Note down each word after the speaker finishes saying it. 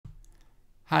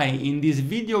Hi, in this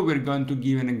video we're going to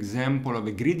give an example of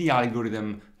a greedy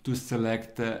algorithm to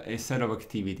select a set of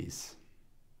activities.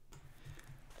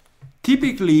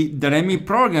 Typically, dynamic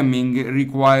programming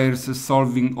requires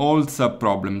solving all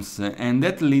subproblems, and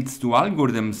that leads to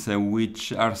algorithms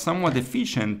which are somewhat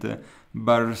efficient,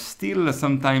 but still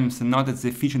sometimes not as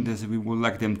efficient as we would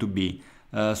like them to be.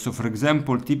 So for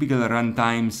example, typical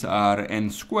runtimes are n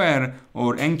square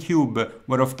or n cube,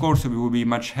 but of course we will be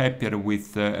much happier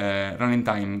with running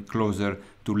time closer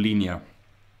to linear.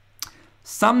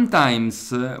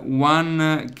 Sometimes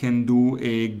one can do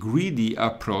a greedy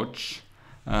approach,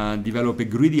 develop a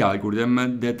greedy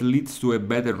algorithm that leads to a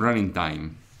better running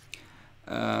time.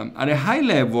 At a high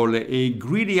level, a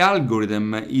greedy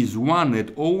algorithm is one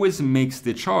that always makes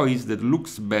the choice that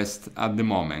looks best at the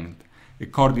moment,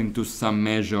 according to some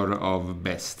measure of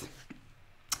best.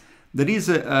 That is,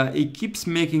 it keeps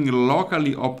making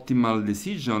locally optimal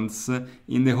decisions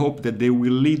in the hope that they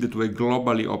will lead to a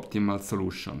globally optimal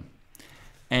solution.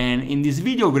 And in this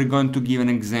video, we're going to give an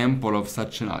example of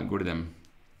such an algorithm.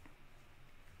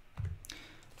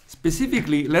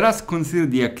 Specifically, let us consider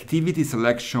the activity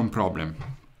selection problem.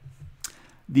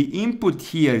 The input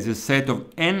here is a set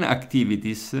of n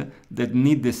activities that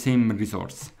need the same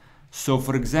resource. So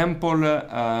for example,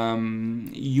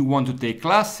 you want to take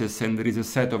classes and there is a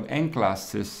set of n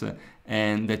classes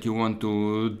and that you want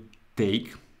to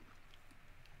take.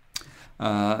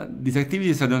 These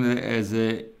activities are done as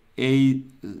a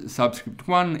subscript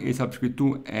 1, a subscript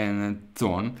 2, and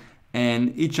so on.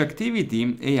 And each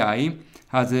activity, AI,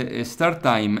 has a start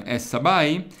time S sub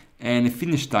I and a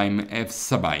finish time F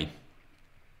sub I.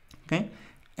 Okay?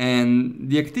 And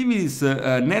the activities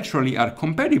naturally are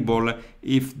compatible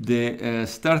if the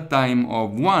start time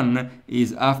of one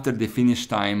is after the finish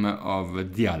time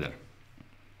of the other.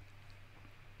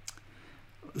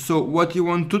 So what you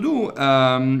want to do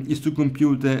is to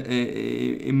compute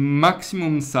a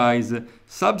maximum size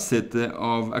subset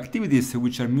of activities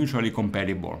which are mutually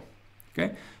compatible.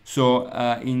 Okay? So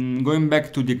in going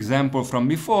back to the example from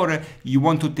before, you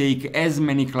want to take as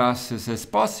many classes as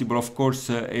possible, of course,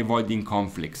 avoiding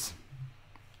conflicts.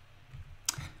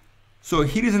 So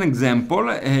here is an example.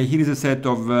 Here is a set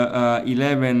of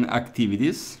 11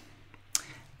 activities.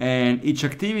 And each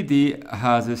activity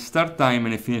has a start time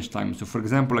and a finish time. So for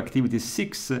example, activity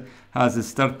 6 has a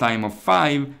start time of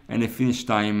 5 and a finish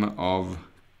time of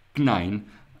 9.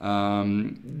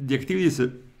 The activities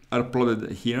are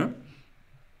plotted here.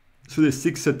 So the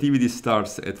 6th activity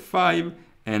starts at 5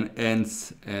 and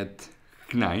ends at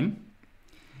 9.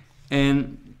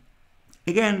 And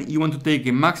again, you want to take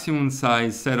a maximum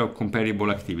size set of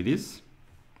compatible activities.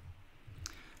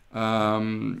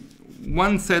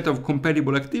 One set of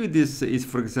compatible activities is,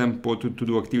 for example, to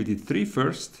do activity 3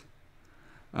 first,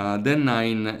 then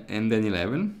 9, and then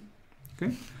 11.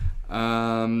 Okay?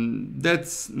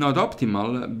 That's not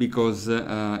optimal because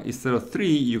instead of 3,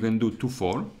 you can do 2,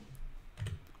 4.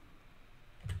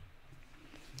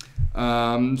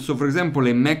 So for example,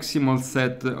 a maximal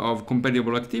set of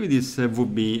compatible activities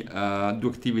would be do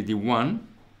activity 1,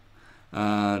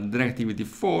 then activity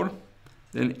 4,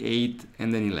 then 8,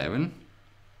 and then 11.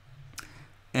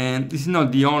 And this is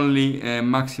not the only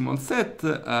maximal set.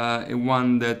 The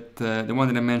one that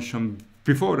I mentioned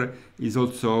before is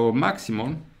also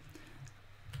maximal,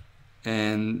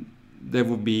 and that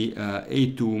would be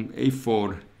A2,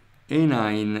 A4,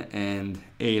 A9, and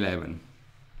A11.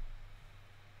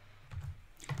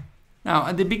 Now,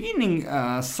 at the beginning,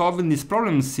 solving this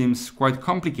problem seems quite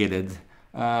complicated.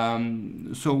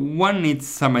 So one needs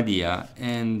some idea,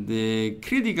 and the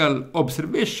critical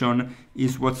observation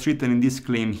is what's written in this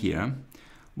claim here.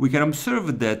 We can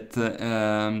observe that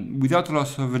without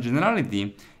loss of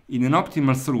generality, in an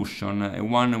optimal solution,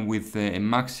 one with a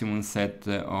maximum set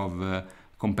of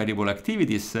compatible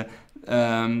activities,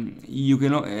 you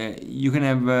can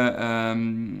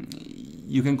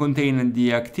contain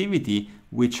the activity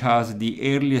which has the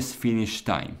earliest finish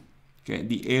time. Okay,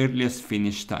 the earliest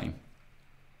finish time.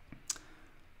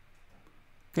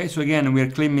 Okay, so again, we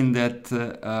are claiming that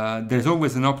there's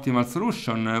always an optimal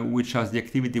solution which has the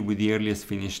activity with the earliest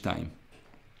finish time.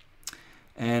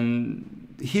 And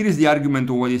here is the argument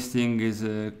of why this thing is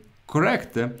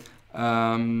correct.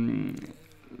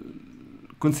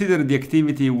 Consider the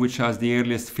activity which has the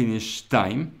earliest finish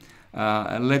time.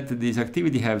 Let this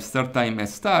activity have start time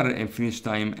S star and finish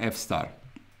time F star.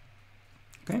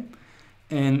 Okay?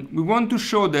 And we want to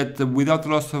show that without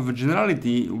loss of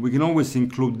generality, we can always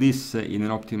include this in an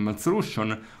optimal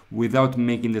solution without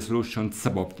making the solution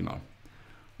suboptimal.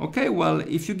 Okay, well,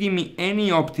 if you give me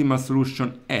any optimal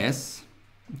solution S,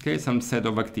 okay, some set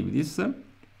of activities,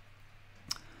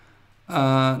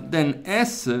 Then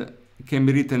S can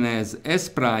be written as S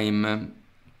prime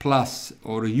plus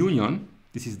or union.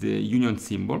 This is the union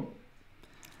symbol.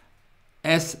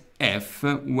 SF,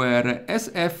 where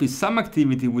SF is some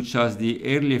activity which has the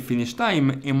earlier finish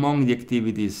time among the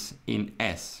activities in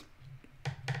S.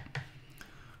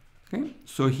 Okay,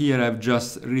 so here I've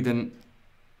just written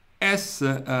S,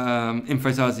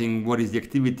 emphasizing what is the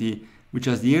activity which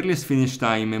has the earliest finish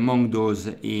time among those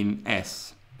in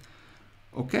S.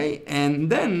 Okay, and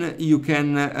then you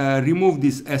can remove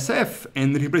this SF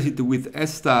and replace it with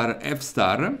S star, F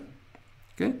star.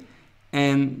 Okay,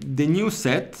 and the new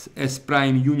set, S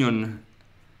prime union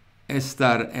S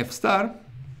star, F star,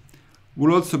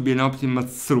 will also be an optimal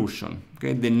solution.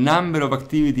 Okay, the number of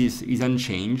activities is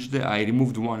unchanged. I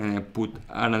removed one and I put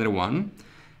another one.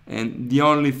 And the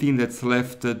only thing that's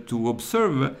left to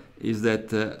observe is that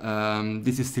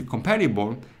this is still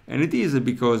compatible, and it is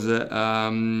because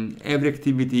every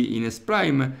activity in S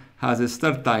prime has a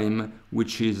start time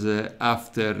which is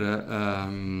after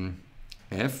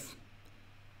F,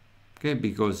 okay,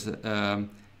 because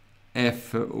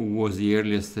F was the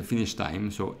earliest finish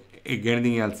time, so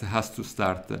everything else has to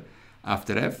start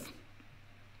after F.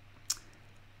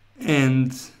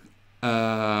 And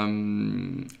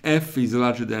F is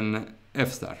larger than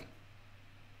F star,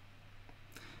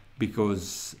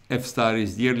 because F star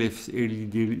is the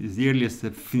earliest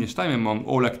finish time among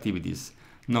all activities,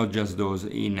 not just those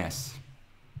in S.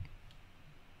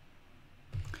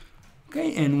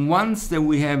 Okay, and once that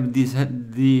we have this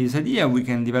idea, we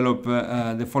can develop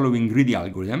the following greedy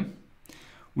algorithm.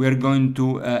 We are going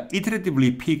to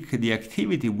iteratively pick the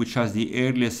activity which has the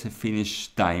earliest finish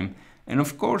time, and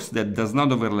of course that does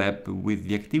not overlap with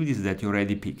the activities that you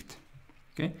already picked.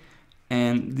 Okay,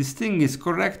 and this thing is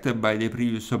corrected by the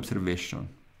previous observation.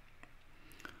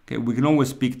 Okay, we can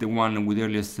always pick the one with the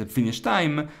earliest finish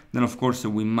time. Then of course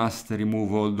we must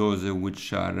remove all those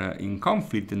which are in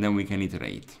conflict, and then we can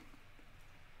iterate.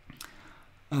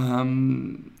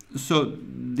 So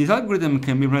this algorithm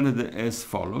can be implemented as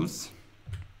follows.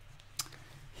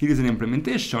 Here is an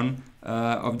implementation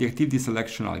of the activity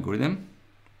selection algorithm.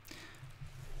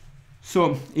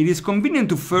 So it is convenient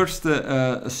to first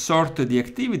sort the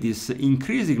activities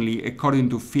increasingly according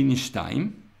to finish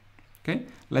time. Okay,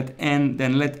 let n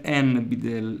be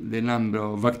the number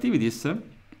of activities.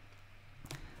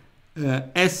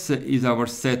 S is our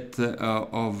set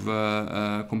of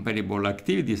compatible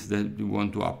activities that we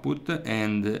want to output,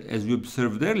 and as we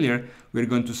observed earlier, we're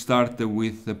going to start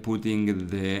with putting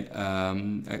the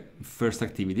first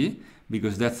activity,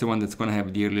 because that's the one that's going to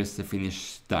have the earliest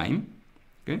finish time.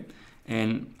 Okay,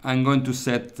 and I'm going to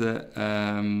set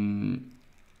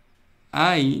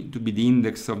I to be the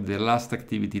index of the last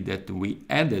activity that we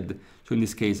added, so in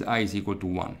this case I is equal to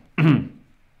 1.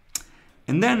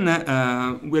 And then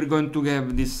we're going to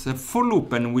have this for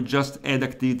loop, and we just add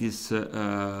activities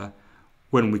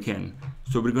when we can.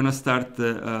 So we're going to start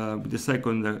with the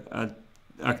second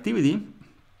activity.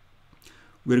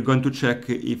 We're going to check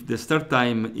if the start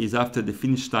time is after the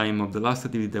finish time of the last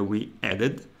activity that we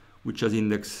added, which has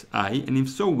index I, and if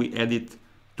so, we add it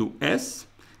to S,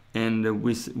 and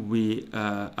we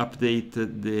update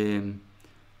the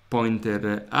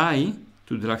pointer I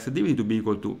to the last activity to be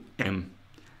equal to M.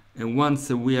 And once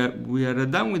we are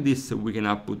done with this, we can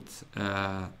output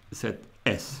set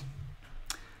S.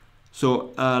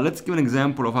 So let's give an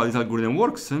example of how this algorithm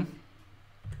works. Here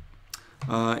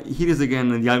is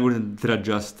again the algorithm that I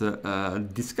just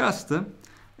discussed,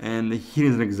 and here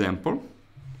is an example.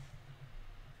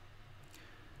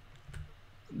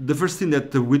 The first thing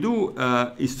that we do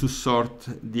is to sort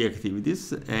the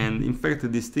activities, and in fact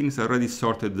these things are already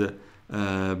sorted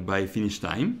by finish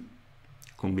time,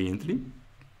 conveniently.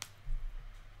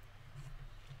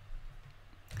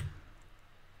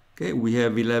 Okay, we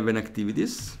have 11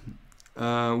 activities.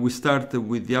 We start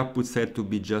with the output set to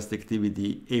be just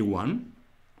activity A1.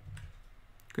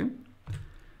 Okay,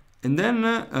 and then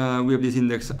we have this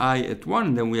index I at 1,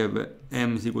 and then we have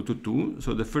M is equal to 2.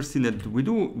 So the first thing that we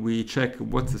do, we check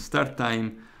what's the start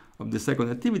time of the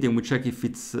second activity, and we check if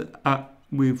it's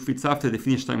after the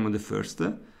finish time of the first.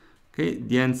 Okay,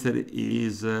 the answer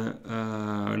is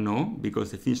no,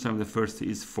 because the finish time of the first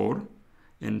is 4,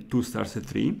 and 2 starts at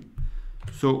 3.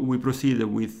 So we proceed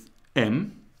with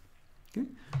M. Okay,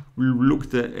 we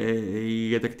looked at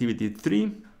activity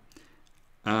 3,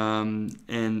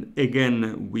 and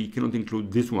again we cannot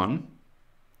include this one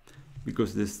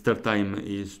because the start time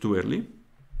is too early.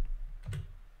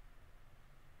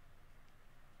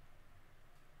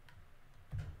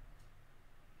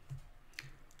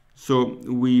 So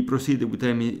we proceed with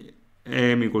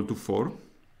M equal to 4.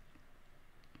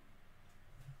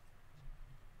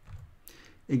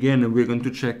 Again, we're going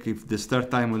to check if the start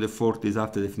time of the fourth is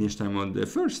after the finish time of the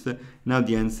first. Now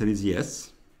the answer is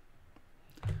yes.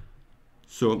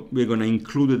 So we're going to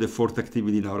include the fourth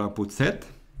activity in our output set.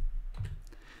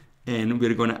 And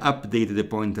we're going to update the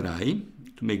pointer I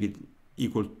to make it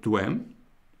equal to m.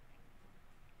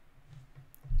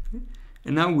 Okay.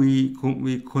 And now we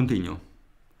continue.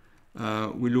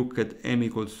 We look at m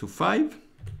equals to 5.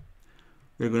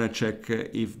 We're going to check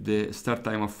if the start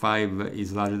time of 5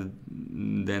 is larger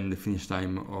than the finish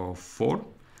time of 4.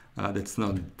 That's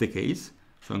not the case.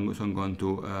 So I'm going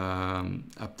to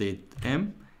update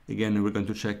m. Again, we're going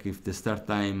to check if the start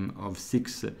time of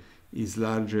 6 is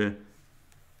larger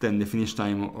than the finish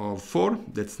time of 4.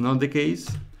 That's not the case.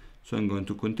 So I'm going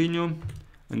to continue.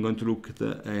 I'm going to look at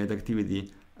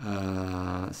activity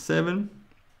 7.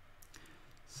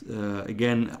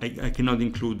 Again, I cannot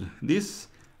include this.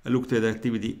 I looked at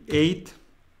activity 8.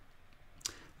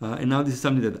 And now this is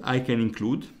something that I can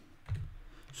include.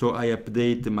 So I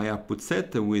update my output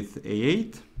set with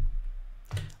A8.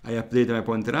 I update my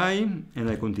pointer I, and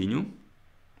I continue.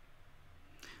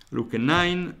 Look at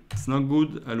 9, it's not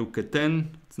good. I look at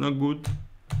 10, it's not good.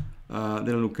 Then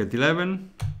I look at 11,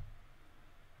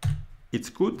 it's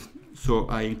good. So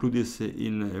I include this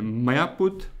in my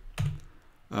output.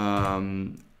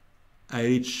 I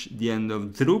reach the end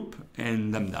of the loop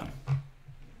and I'm done.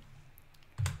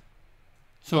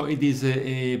 So it is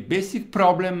a basic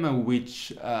problem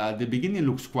which at the beginning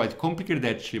looks quite complicated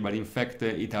actually, but in fact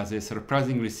it has a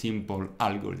surprisingly simple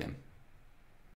algorithm.